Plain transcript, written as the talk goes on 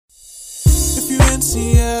in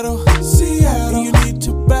Seattle, and you need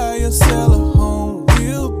to buy or sell a home,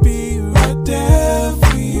 we'll be right there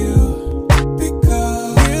for you.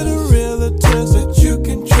 Because we're the realtors that you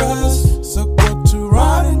can trust. So go to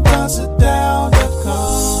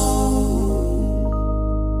ronanddonsitdown.com.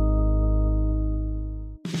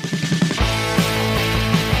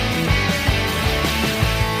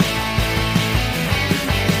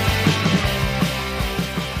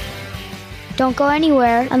 Don't go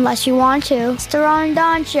anywhere unless you want to. It's the Ron and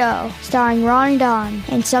Don Show, starring Ron and Don,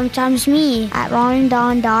 and sometimes me at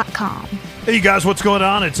ronanddon.com. Hey, you guys, what's going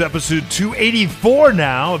on? It's episode 284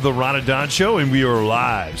 now of the Ron and Don Show, and we are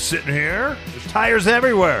live. Sitting here, there's tires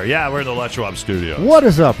everywhere. Yeah, we're in the Let's Schwab studio. What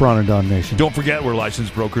is up, Ron and Don Nation? Don't forget, we're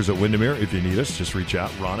licensed brokers at Windermere. If you need us, just reach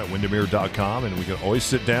out, ron@windermere.com, and we can always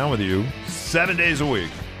sit down with you 7 days a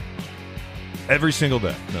week. Every single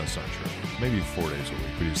day. No, that's not true. Maybe 4 days a week,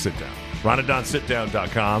 but you sit down.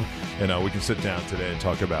 ronanddonsitdown.com, and we can sit down today and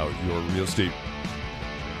talk about your real estate.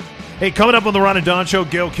 Hey, coming up on the Ron and Don Show,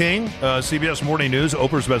 Gayle King, CBS Morning News,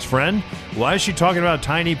 Oprah's best friend. Why is she talking about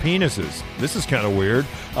tiny penises? This is kind of weird.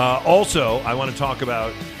 Also, I want to talk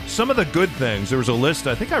about some of the good things. There was a list,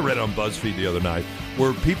 I think I read it on BuzzFeed the other night,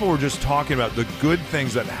 where people were just talking about the good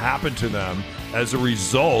things that happened to them as a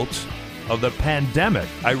result of the pandemic.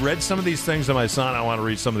 I read some of these things to my son. I want to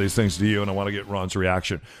read some of these things to you, and I want to get Ron's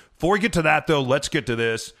reaction. Before we get to that, though, let's get to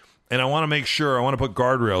this. And I want to make sure, I want to put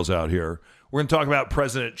guardrails out here. We're going to talk about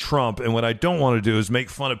President Trump, and what I don't want to do is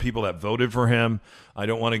make fun of people that voted for him. I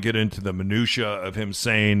don't want to get into the minutia of him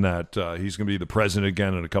saying that he's going to be the president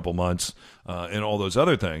again in a couple months and all those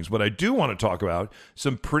other things. But I do want to talk about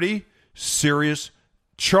some pretty serious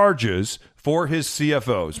charges for his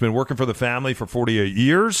CFO. He's been working for the family for 48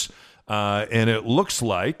 years. And it looks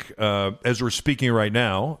like, as we're speaking right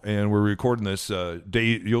now, and we're recording this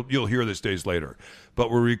day, you'll hear this days later,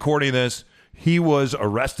 but we're recording this. He was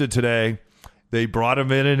arrested today. They brought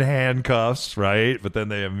him in handcuffs, right? But then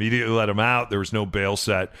they immediately let him out. There was no bail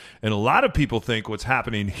set. And a lot of people think what's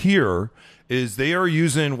happening here is they are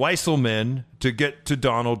using Weisselman to get to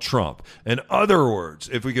Donald Trump. In other words,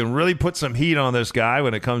 if we can really put some heat on this guy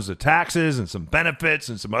when it comes to taxes and some benefits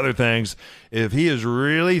and some other things, if he is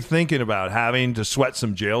really thinking about having to sweat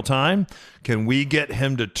some jail time, can we get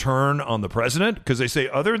him to turn on the president? Because they say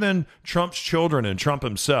other than Trump's children and Trump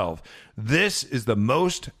himself, this is the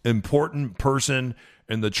most important person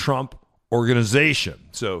in the Trump organization.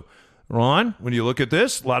 So, Ron, when you look at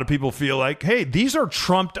this, a lot of people feel like, hey, these are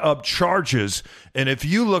trumped up charges. And if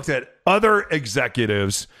you looked at other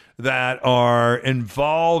executives that are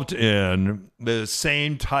involved in the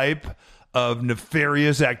same type of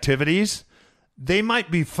nefarious activities, they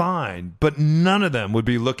might be fine, but none of them would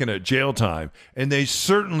be looking at jail time. And they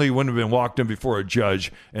certainly wouldn't have been walked in before a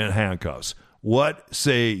judge in handcuffs. What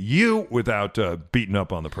say you without beating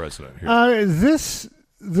up on the president here?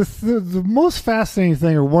 The most fascinating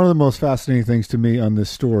thing, or one of the most fascinating things to me on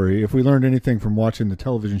this story, if we learned anything from watching the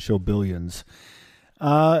television show Billions,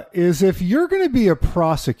 is if you're going to be a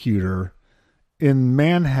prosecutor in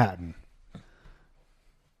Manhattan,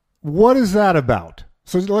 what is that about?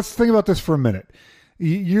 So let's think about this for a minute.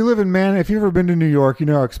 You live in Manhattan. If you've ever been to New York, you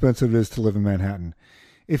know how expensive it is to live in Manhattan.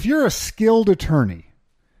 If you're a skilled attorney,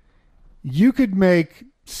 you could make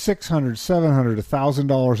 $600, $700,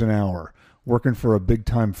 $1,000 an hour working for a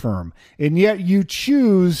big-time firm, and yet you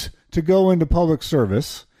choose to go into public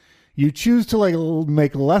service. You choose to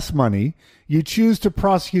make less money. You choose to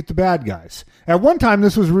prosecute the bad guys. At one time,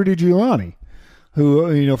 this was Rudy Giuliani,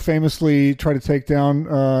 who famously tried to take down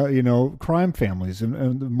crime families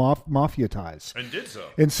and mafia ties, and did so.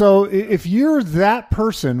 And so, if you're that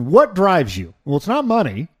person, what drives you? Well, it's not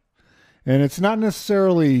money. And it's not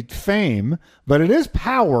necessarily fame, but it is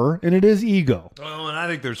power and it is ego. Well, and I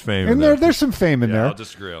think there's fame in there. There's some fame in there. I'll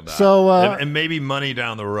disagree on that. So, and maybe money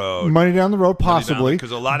down the road. Money down the road, possibly.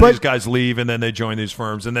 Because a lot of these guys leave and then they join these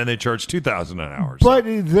firms and then they charge $2,000 an hour. But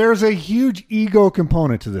there's a huge ego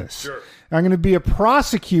component to this. Sure. I'm going to be a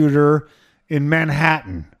prosecutor in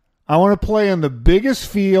Manhattan. I want to play on the biggest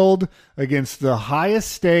field against the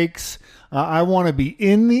highest stakes. I want to be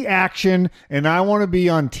in the action, and I want to be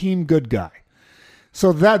on team good guy.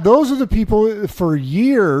 So those are the people for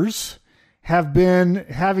years have been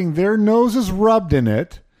having their noses rubbed in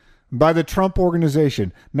it by the Trump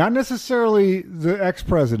organization. Not necessarily the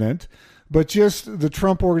ex-president, but just the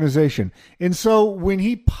Trump organization. And so when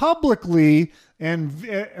he publicly and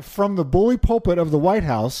from the bully pulpit of the White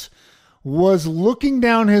House was looking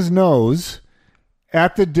down his nose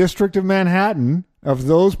at the District of Manhattan of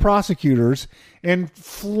those prosecutors and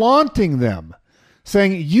flaunting them,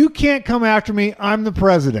 saying, you can't come after me, I'm the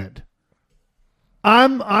president.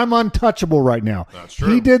 I'm untouchable right now. That's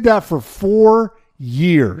true. He did that for 4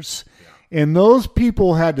 years. And those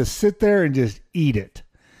people had to sit there and just eat it.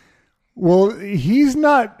 Well, he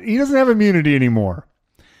doesn't have immunity anymore.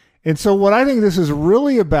 And so what I think this is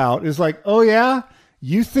really about is like, oh yeah,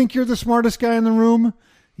 you think you're the smartest guy in the room?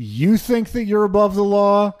 You think that you're above the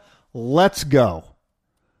law? Let's go.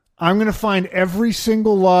 I'm going to find every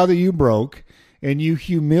single law that you broke, and you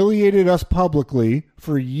humiliated us publicly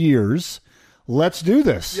for years. Let's do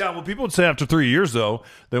this. Yeah, well, people would say after 3 years, though,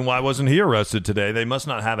 then why wasn't he arrested today? They must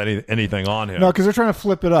not have anything on him. No, because they're trying to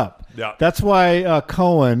flip it up. Yeah. That's why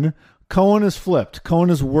Cohen is flipped. Cohen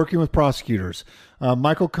is working with prosecutors.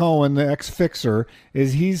 Michael Cohen, the ex-fixer,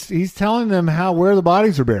 he's telling them where the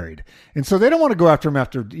bodies are buried, and so they don't want to go after him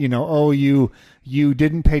after you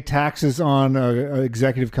didn't pay taxes on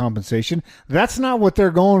executive compensation. That's not what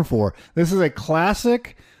they're going for. This is a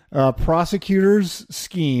classic prosecutor's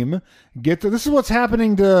scheme. This is what's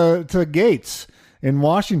happening to Gates in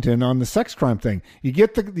Washington on the sex crime thing. You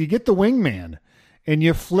get the wingman. And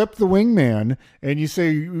you flip the wingman and you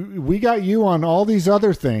say, we got you on all these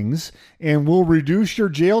other things and we'll reduce your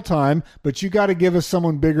jail time, but you got to give us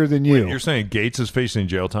someone bigger than you. Wait, you're saying Gates is facing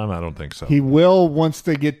jail time? I don't think so. He will once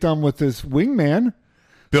they get done with this wingman.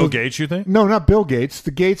 Bill Gates, you think? No, not Bill Gates.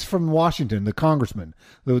 The Gates from Washington, the congressman,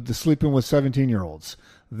 the sleeping with 17-year-olds.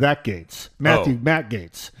 That Gates. Matt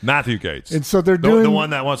Gates. Matthew Gates. And so they're the doing... The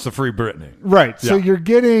one that wants to free Britney. Right. So Yeah. you're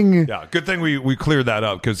getting... Yeah, good thing we cleared that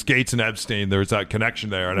up because Gates and Epstein, there's that connection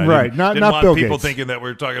there. And I Right, didn't not want Bill people Gates. thinking that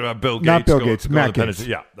we're talking about Bill Gates. Not Bill Gates, Matt to the Gates.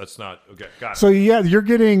 penitentiary. Yeah, that's not... Okay, got it. So yeah, you're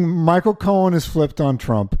getting Michael Cohen is flipped on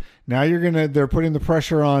Trump. Now they're putting the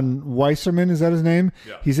pressure on Weisserman. Is that his name?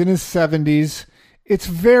 Yeah. He's in his 70s. It's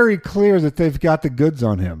very clear that they've got the goods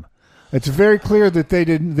on him. It's very clear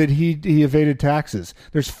that he evaded taxes.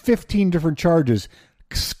 There's 15 different charges.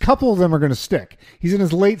 A couple of them are going to stick. He's in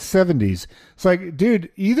his late 70s. It's like, dude,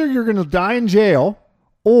 either you're going to die in jail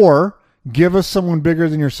or give us someone bigger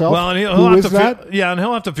than yourself. Well, and Who have is to that? and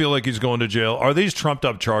he'll have to feel like he's going to jail. Are these trumped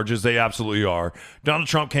up charges? They absolutely are. Donald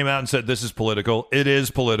Trump came out and said this is political. It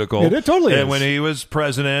is political. It totally and is. when he was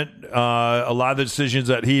president, a lot of the decisions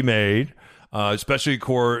that he made, especially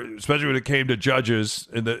when it came to judges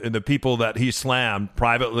and the people that he slammed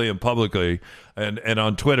privately and publicly, and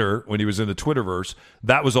on Twitter when he was in the Twitterverse,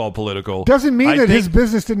 that was all political. Doesn't mean that his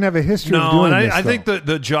business didn't have a history of doing and this. I think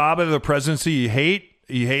the job of the presidency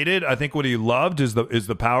he hated. I think what he loved is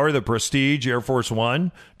the power, the prestige, Air Force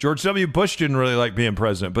One. George W. Bush didn't really like being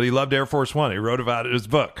president, but he loved Air Force One. He wrote about it in his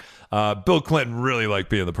book. Bill Clinton really liked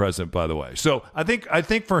being the president, by the way. So I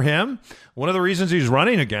think for him, one of the reasons he's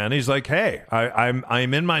running again, he's like, hey,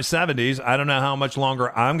 I'm in my 70s. I don't know how much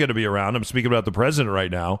longer I'm going to be around. I'm speaking about the president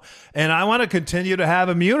right now, and I want to continue to have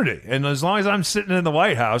immunity. And as long as I'm sitting in the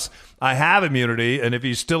White House, I have immunity. And if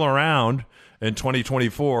he's still around in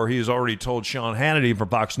 2024, he has already told Sean Hannity from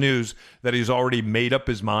Fox News that he's already made up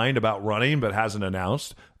his mind about running, but hasn't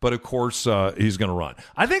announced. But of course, he's going to run.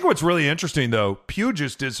 I think what's really interesting, though, Pew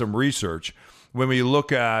just did some research when we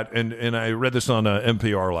look at, and I read this on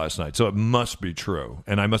NPR last night, so it must be true,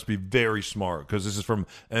 and I must be very smart because this is from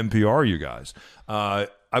NPR, you guys. I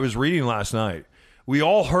was reading last night. We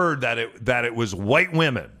all heard that it was white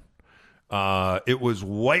women. It was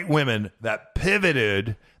white women that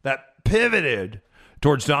pivoted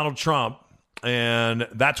towards Donald Trump, and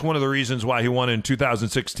that's one of the reasons why he won in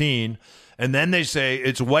 2016. And then they say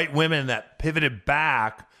it's white women that pivoted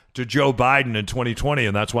back to Joe Biden in 2020,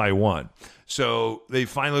 and that's why he won. So they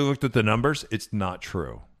finally looked at the numbers. It's not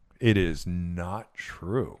true. It is not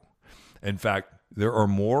true. In fact, there are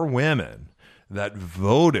more women that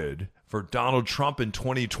voted for Donald Trump in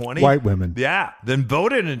 2020. White women. Yeah, than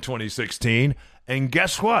voted in 2016. And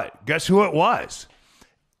guess what? Guess who it was?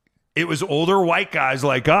 It was older white guys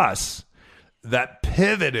like us that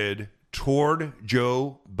pivoted toward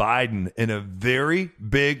Joe Biden in a very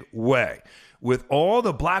big way. With all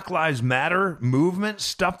the Black Lives Matter movement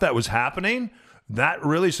stuff that was happening, that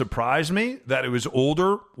really surprised me that it was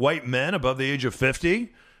older white men above the age of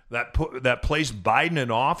 50 that placed Biden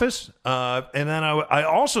in office. And then I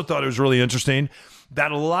also thought it was really interesting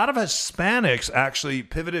that a lot of Hispanics actually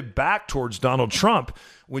pivoted back towards Donald Trump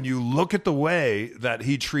when you look at the way that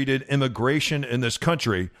he treated immigration in this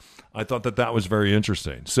country. I thought that was very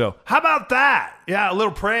interesting. So how about that? Yeah, a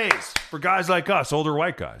little praise for guys like us, older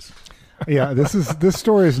white guys. Yeah, this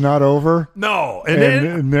story is not over. No.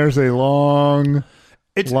 And there's a long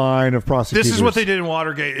line of prosecutors. This is what they did in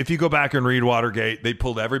Watergate. If you go back and read Watergate, they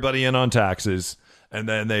pulled everybody in on taxes. And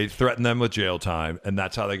then they threatened them with jail time, and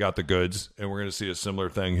that's how they got the goods. And we're going to see a similar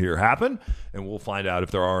thing here happen, and we'll find out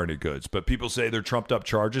if there are any goods. But people say they're trumped up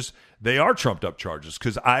charges. They are trumped up charges,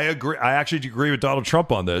 because I agree. I actually agree with Donald Trump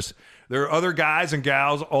on this. There are other guys and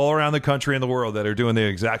gals all around the country and the world that are doing the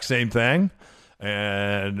exact same thing,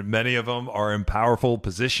 and many of them are in powerful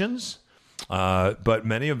positions. But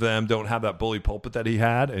many of them don't have that bully pulpit that he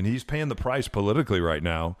had, and he's paying the price politically right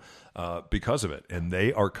now because of it, and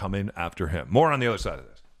they are coming after him. More on the other side of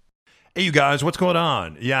this. Hey, you guys, what's going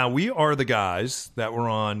on? Yeah, we are the guys that were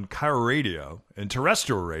on KIRO Radio and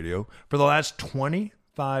terrestrial radio for the last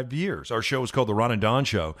 25 years. Our show is called The Ron and Don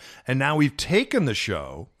Show, and now we've taken the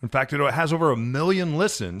show. In fact, it has over 1 million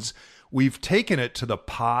listens. We've taken it to the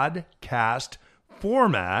podcast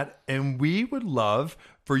format, and we would love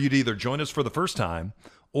for you to either join us for the first time,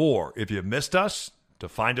 or if you've missed us, to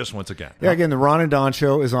find us once again. Yeah, again, the Ron and Don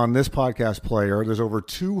Show is on this podcast player. There's over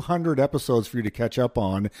 200 episodes for you to catch up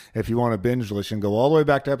on if you want to binge listen. Go all the way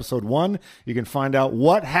back to episode 1. You can find out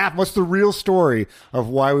what happened, what's the real story of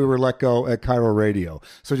why we were let go at KIRO Radio.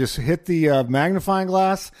 So just hit the magnifying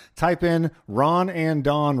glass, type in Ron and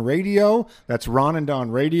Don Radio. That's Ron and Don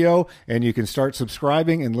Radio, and you can start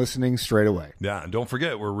subscribing and listening straight away. Yeah, and don't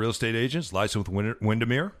forget, we're real estate agents, licensed with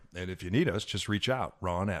Windermere. And if you need us, just reach out,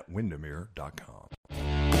 ron@windermere.com.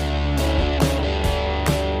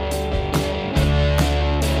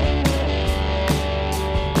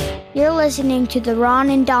 You're listening to the Ron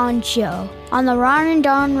and Don Show on the Ron and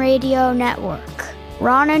Don Radio Network.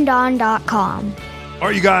 ronanddon.com. All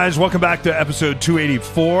right, you guys, welcome back to episode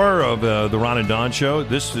 284 of the Ron and Don Show.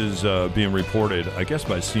 This is being reported, I guess,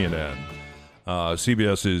 by CNN.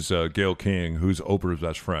 CBS's Gayle King, who's Oprah's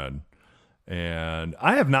best friend. And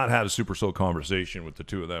I have not had a Super Soul conversation with the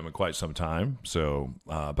two of them in quite some time. So,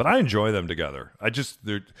 but I enjoy them together.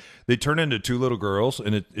 They turn into two little girls,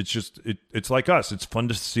 and it's like us. It's fun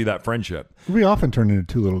to see that friendship. We often turn into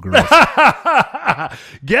two little girls.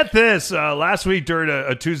 Get this. Last week during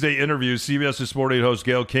a Tuesday interview, CBS's Sporting host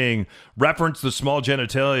Gayle King referenced the small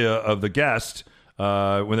genitalia of the guest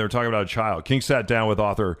when they were talking about a child. King sat down with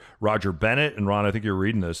author Roger Bennett, and Ron, I think you're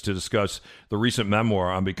reading this, to discuss the recent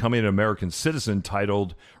memoir on becoming an American citizen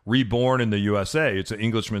titled Reborn in the USA. It's an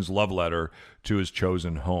Englishman's love letter to his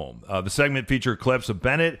chosen home. The segment featured clips of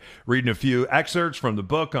Bennett reading a few excerpts from the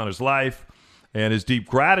book on his life and his deep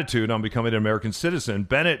gratitude on becoming an American citizen.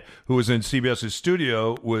 Bennett, who was in CBS's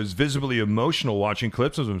studio, was visibly emotional watching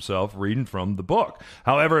clips of himself reading from the book.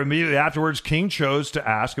 However, immediately afterwards, King chose to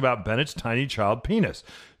ask about Bennett's tiny child penis.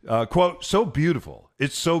 Quote, "So beautiful.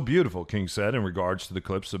 It's so beautiful," King said in regards to the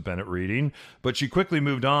clips of Bennett reading. But she quickly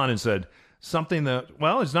moved on and said, "Something that,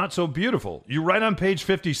 well, is not so beautiful. You write on page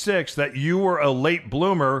 56 that you were a late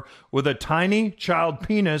bloomer with a tiny child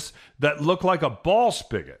penis that looked like a ball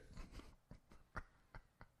spigot."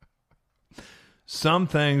 "Some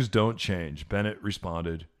things don't change," Bennett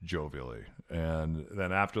responded jovially. And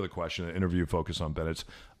then after the question, the interview focused on Bennett's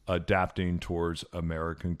adapting towards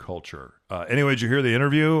American culture. Anyway, did you hear the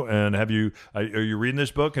interview? And are you reading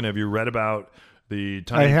this book? And have you read about the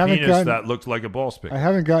tiny penis that looked like a ball spigot? I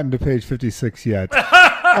haven't gotten to page 56 yet.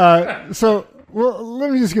 So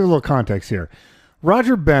let me just give a little context here.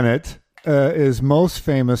 Roger Bennett is most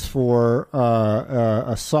famous for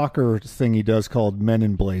a soccer thing he does called Men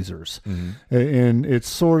in Blazers. Mm-hmm. And it's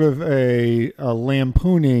sort of a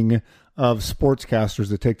lampooning of sportscasters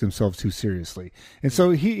that take themselves too seriously. And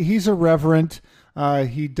so he's irreverent.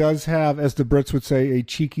 He does have, as the Brits would say, a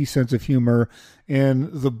cheeky sense of humor.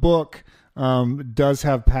 And the book does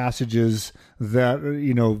have passages that,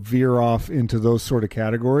 veer off into those sort of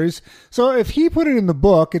categories. So if he put it in the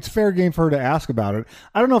book, it's fair game for her to ask about it.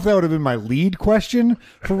 I don't know if that would have been my lead question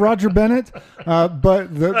for Roger Bennett, but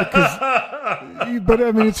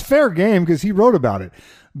I mean, it's fair game because he wrote about it.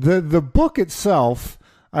 The book itself,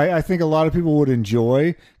 I think a lot of people would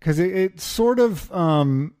enjoy because it sort of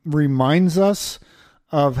reminds us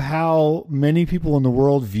of how many people in the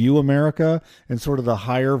world view America and sort of the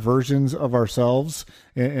higher versions of ourselves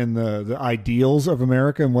and the ideals of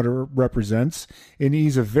America and what it represents. And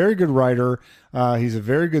he's a very good writer. He's a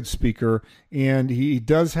very good speaker, and he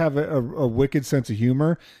does have a wicked sense of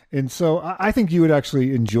humor. And so I think you would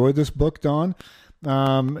actually enjoy this book, Don.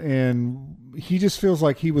 And he just feels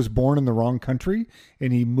like he was born in the wrong country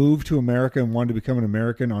and he moved to America and wanted to become an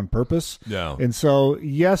American on purpose. Yeah. And so,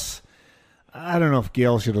 yes, I don't know if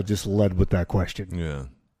Gayle should have just led with that question. Yeah.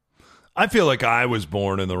 I feel like I was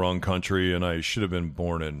born in the wrong country and I should have been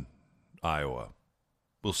born in Iowa.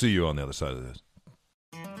 We'll see you on the other side of this.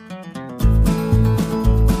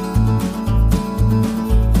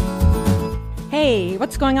 Hey,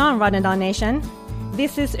 what's going on, Ron and Don Nation?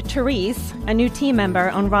 this is Therese, a new team member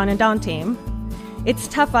on Ron and Don team. It's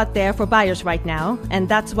tough out there for buyers right now, and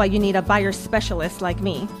that's why you need a buyer specialist like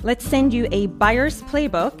me. Let's send you a buyer's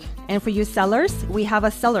playbook, and for you sellers, we have a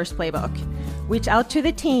seller's playbook. Reach out to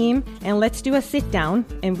the team, and let's do a sit-down,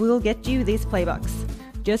 and we'll get you these playbooks.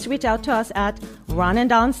 Just reach out to us at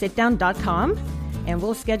ronanddonsitdown.com, and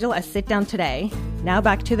we'll schedule a sit-down today. Now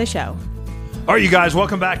back to the show. All right, you guys,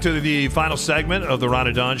 welcome back to the final segment of the Ron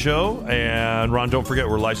and Don Show. And Ron, don't forget,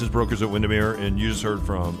 we're licensed brokers at Windermere, and you just heard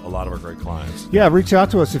from a lot of our great clients. Yeah, reach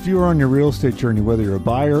out to us if you are on your real estate journey, whether you're a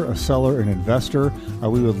buyer, a seller, an investor.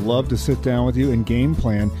 We would love to sit down with you and game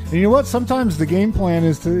plan. And you know what? Sometimes the game plan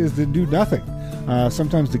is to do nothing.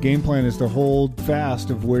 Sometimes the game plan is to hold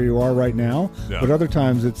fast of where you are right now, but other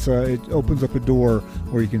times it opens up a door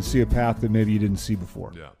where you can see a path that maybe you didn't see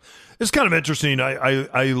before. Yeah, it's kind of interesting.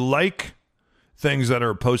 I like things that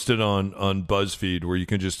are posted on BuzzFeed where you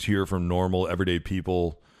can just hear from normal, everyday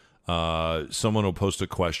people. Someone will post a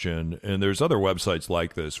question, and there's other websites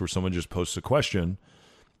like this where someone just posts a question,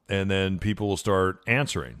 and then people will start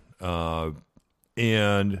answering.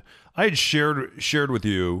 And I had shared with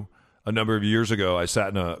you a number of years ago, I sat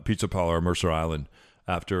in a pizza parlor on Mercer Island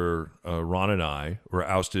after Ron and I were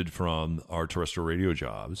ousted from our terrestrial radio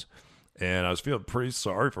jobs. And I was feeling pretty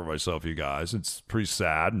sorry for myself, you guys. It's pretty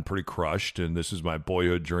sad and pretty crushed. And this is my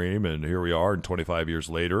boyhood dream. And here we are, and 25 years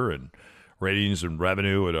later, and ratings and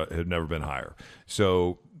revenue had never been higher.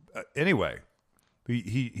 So anyway,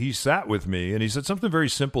 he sat with me, and he said something very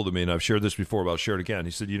simple to me. And I've shared this before, but I'll share it again.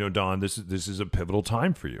 He said, "You know, Don, this is a pivotal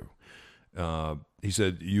time for you." He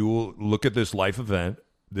said, "You will look at this life event.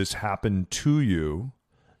 This happened to you.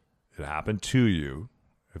 It happened to you.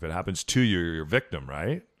 If it happens to you, you're a victim,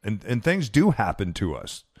 right? And things do happen to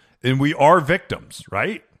us. And we are victims,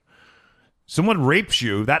 right? Someone rapes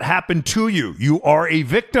you, that happened to you. You are a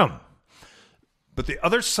victim. But the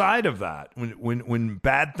other side of that, when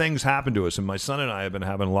bad things happen to us, and my son and I have been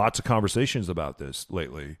having lots of conversations about this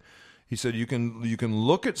lately, he said, you can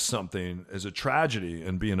look at something as a tragedy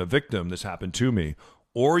and being a victim, this happened to me,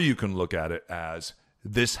 or you can look at it as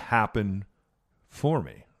this happened for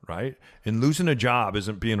me. Right? And losing a job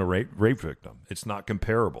isn't being a rape victim. It's not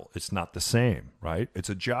comparable. It's not the same, right? It's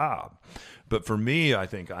a job. But for me, I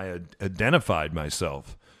think I had identified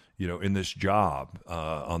myself, in this job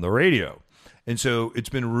on the radio. And so it's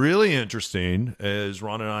been really interesting as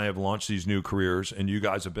Ron and I have launched these new careers, and you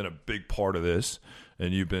guys have been a big part of this,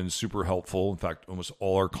 and you've been super helpful. In fact, almost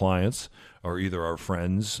all our clients are either our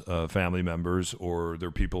friends, family members, or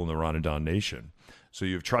they're people in the Ron and Don Nation. So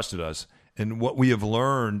you've trusted us. And what we have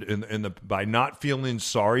learned by not feeling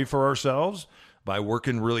sorry for ourselves, by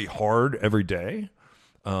working really hard every day,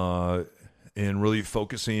 and really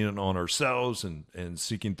focusing on ourselves and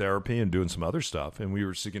seeking therapy and doing some other stuff. And we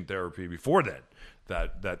were seeking therapy before then,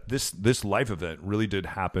 that this life event really did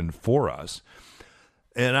happen for us.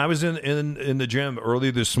 And I was in the gym early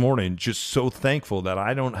this morning, just so thankful that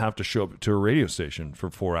I don't have to show up to a radio station for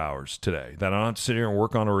 4 hours today, that I don't have to sit here and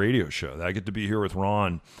work on a radio show, that I get to be here with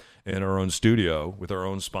Ron in our own studio with our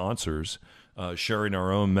own sponsors, sharing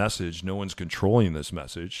our own message. No one's controlling this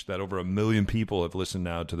message, that over 1 million people have listened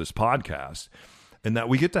now to this podcast, and that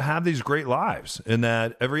we get to have these great lives, and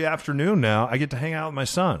that every afternoon now I get to hang out with my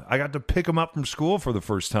son. I got to pick him up from school for the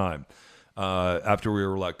first time after we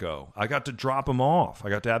were let go. I got to drop him off.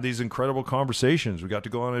 I got to have these incredible conversations. We got to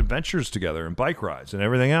go on adventures together and bike rides and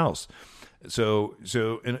everything else. So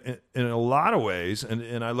in a lot of ways,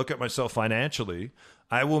 and I look at myself financially,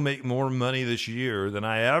 I will make more money this year than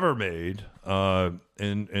I ever made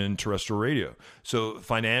in terrestrial radio. So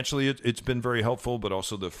financially, it's been very helpful, but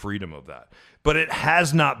also the freedom of that. But it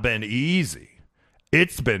has not been easy.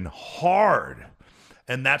 It's been hard.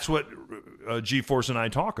 And that's what G-Force and I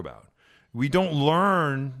talk about. We don't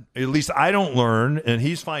learn, at least I don't learn, and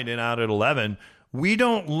he's finding out at 11, we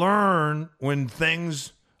don't learn when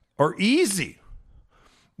things are easy.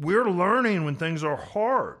 We're learning when things are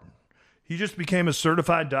hard. He just became a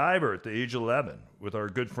certified diver at the age of 11 with our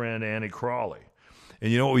good friend Annie Crawley. And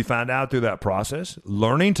you know what we found out through that process?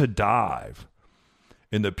 Learning to dive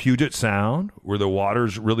in the Puget Sound, where the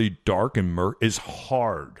water's really dark and murky, is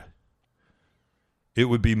hard. It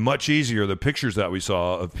would be much easier, the pictures that we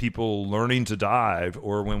saw of people learning to dive,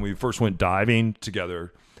 or when we first went diving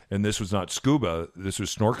together, and this was not scuba, this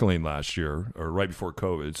was snorkeling last year, or right before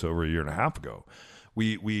COVID, so over a year and a half ago.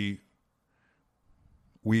 We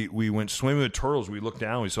went swimming with turtles. We looked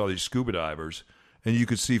down, we saw these scuba divers, and you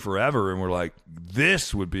could see forever, and we're like,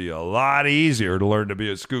 this would be a lot easier to learn to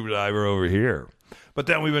be a scuba diver over here. But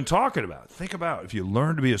then we've been talking about, think about if you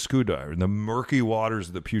learn to be a scuba diver in the murky waters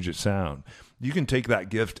of the Puget Sound, you can take that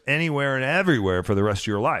gift anywhere and everywhere for the rest of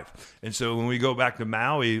your life. And so when we go back to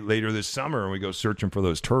Maui later this summer and we go searching for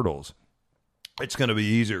those turtles, it's going to be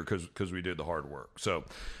easier because we did the hard work. So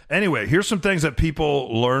anyway, here's some things that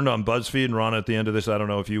people learned on BuzzFeed. And Ron, at the end of this, I don't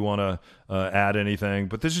know if you want to add anything,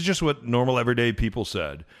 but this is just what normal everyday people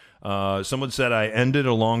said. Someone said, I ended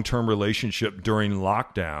a long-term relationship during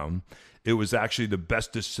lockdown. It was actually the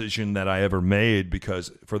best decision that I ever made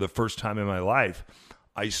because for the first time in my life,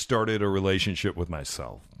 I started a relationship with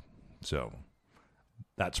myself. So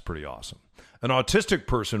that's pretty awesome. An autistic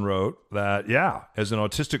person wrote that, yeah, as an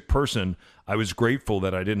autistic person, I was grateful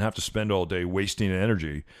that I didn't have to spend all day wasting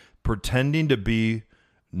energy pretending to be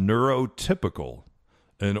neurotypical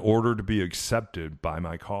in order to be accepted by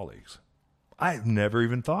my colleagues. I've never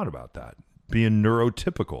even thought about that, being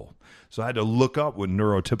neurotypical. So I had to look up what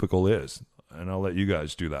neurotypical is, and I'll let you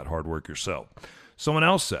guys do that hard work yourself. Someone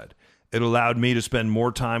else said, it allowed me to spend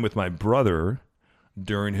more time with my brother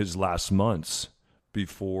during his last months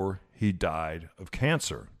before he died of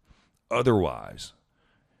cancer. Otherwise,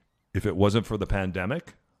 if it wasn't for the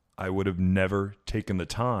pandemic, I would have never taken the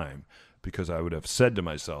time because I would have said to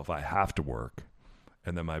myself, I have to work.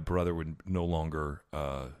 And then my brother would no longer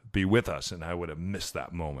be with us, and I would have missed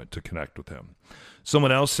that moment to connect with him.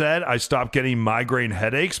 Someone else said, I stopped getting migraine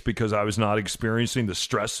headaches because I was not experiencing the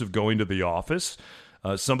stress of going to the office.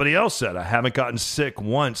 Somebody else said, I haven't gotten sick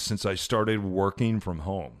once since I started working from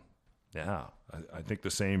home. Yeah, I think the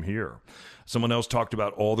same here. Someone else talked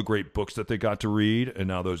about all the great books that they got to read, and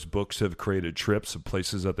now those books have created trips of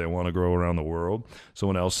places that they want to go around the world.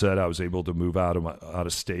 Someone else said I was able to move out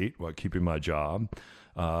of state while keeping my job.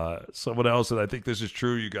 Someone else said, I think this is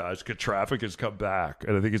true, you guys, traffic has come back,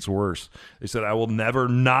 and I think it's worse. They said, I will never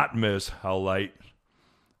not miss how light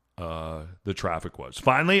the traffic was.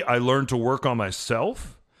 Finally, I learned to work on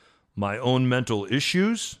myself, my own mental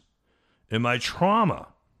issues, and my trauma.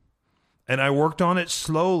 And I worked on it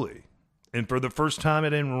slowly. And for the first time, I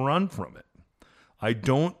didn't run from it. I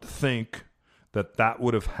don't think that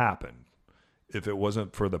would have happened if it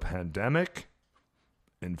wasn't for the pandemic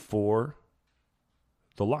and for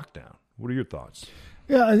the lockdown. What are your thoughts?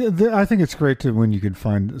 Yeah, I think it's great when you can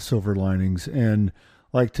find silver linings. And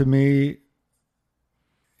like to me,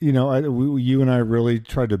 you know, you and I really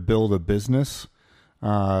tried to build a business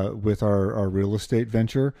with our real estate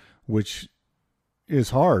venture, which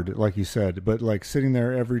is hard, like you said, but like sitting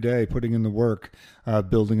there every day, putting in the work,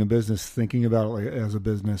 building a business, thinking about it like, as a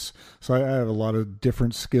business. So I have a lot of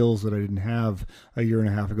different skills that I didn't have a year and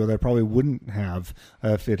a half ago that I probably wouldn't have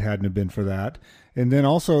if it hadn't have been for that. And then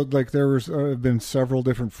also like there was been several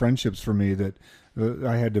different friendships for me that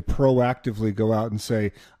I had to proactively go out and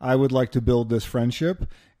say, I would like to build this friendship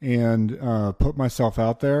and put myself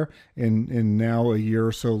out there, and now a year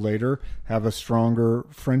or so later have a stronger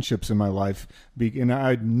friendships in my life. And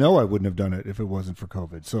I know I wouldn't have done it if it wasn't for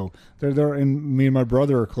COVID. So they're and me and my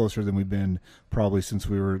brother are closer than we've been probably since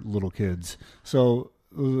we were little kids. So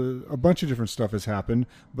a bunch of different stuff has happened.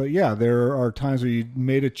 But yeah, there are times where you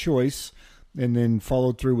made a choice and then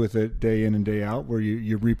followed through with it day in and day out, where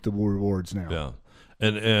you reap the rewards now. Yeah,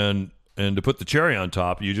 and to put the cherry on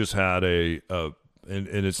top, you just had and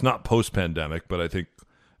it's not post-pandemic, but I think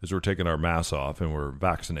as we're taking our masks off and we're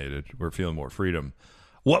vaccinated, we're feeling more freedom.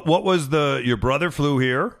 What was your brother flew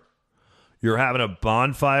here? You're having a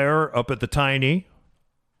bonfire up at the Tiny.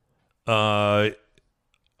 I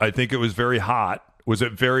think it was very hot. Was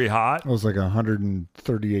it very hot? It was like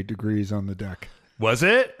 138 degrees on the deck. Was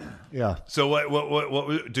it? Yeah. So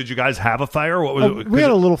what did you guys have a fire? What was it? We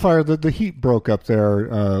had a little fire. The heat broke up there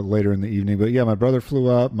later in the evening. But yeah, my brother flew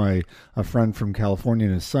up. A friend from California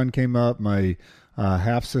and his son came up. My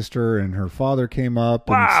half sister and her father came up.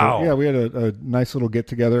 Wow. And so, yeah, we had a nice little get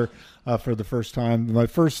together for the first time. My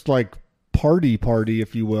first like party,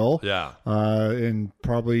 if you will. Yeah. In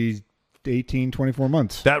probably 18, 24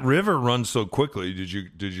 months. That river runs so quickly. Did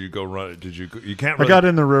you go run? You can't really, I got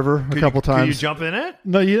in the river a couple times. Can you jump in it?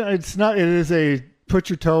 No, it's not. It is a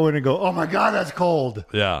put your toe in and go, oh my God, that's cold.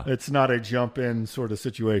 Yeah. It's not a jump in sort of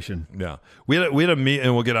situation. Yeah. We had a meet,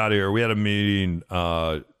 and we'll get out of here. We had a meeting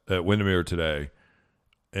at Windermere today,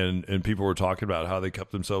 and people were talking about how they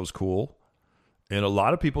kept themselves cool. And a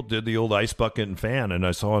lot of people did the old ice bucket and fan, and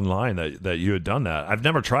I saw online that you had done that. I've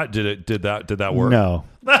never tried. Did that work? No.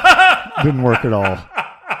 Didn't work at all.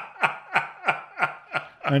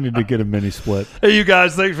 I need to get a mini split. Hey, you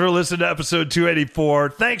guys, thanks for listening to episode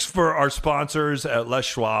 284. Thanks for our sponsors at Les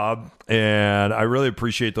Schwab, and I really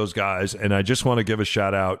appreciate those guys. And I just want to give a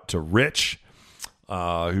shout out to Rich,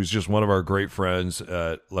 who's just one of our great friends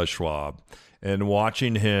at Les Schwab, and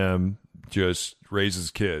watching him just raise his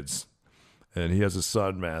kids. And he has a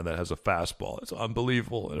son, man, that has a fastball. It's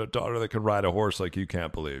unbelievable. And a daughter that can ride a horse like you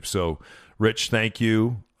can't believe. So, Rich, thank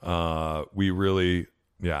you. We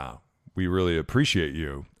really appreciate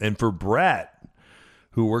you. And for Brett,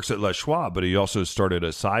 who works at Les Schwab, but he also started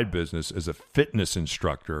a side business as a fitness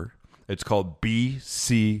instructor. It's called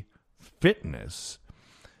BC Fitness.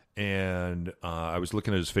 And I was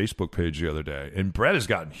looking at his Facebook page the other day, and Brett has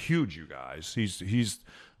gotten huge, you guys. He's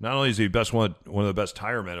not only is he one of the best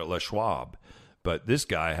tire men at Les Schwab, but this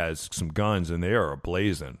guy has some guns, and they are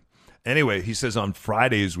ablazing. Anyway, he says on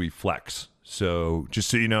Fridays we flex. So just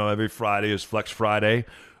so you know, every Friday is Flex Friday.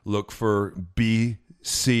 Look for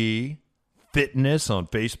BC Fitness on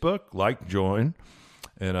Facebook. Join,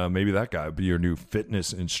 and maybe that guy will be your new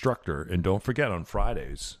fitness instructor. And don't forget, on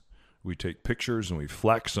Fridays, we take pictures and we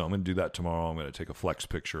flex. So I'm going to do that tomorrow. I'm going to take a flex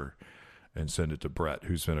picture and send it to Brett,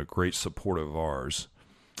 who's been a great supporter of ours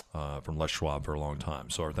from Les Schwab for a long time.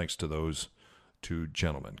 So our thanks to those two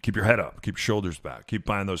gentlemen. Keep your head up. Keep your shoulders back. Keep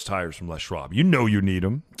buying those tires from Les Schwab. You know you need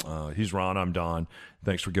them. He's Ron. I'm Don.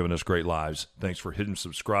 Thanks for giving us great lives. Thanks for hitting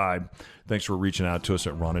subscribe. Thanks for reaching out to us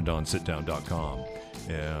at ronanddonsitdown.com.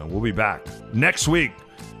 And we'll be back next week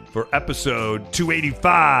for episode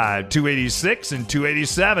 285, 286, and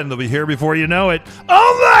 287. They'll be here before you know it.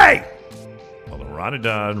 Only on the Ron and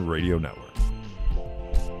Don Radio Network.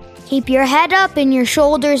 Keep your head up and your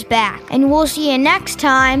shoulders back. And we'll see you next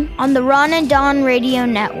time on the Ron and Don Radio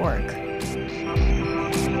Network.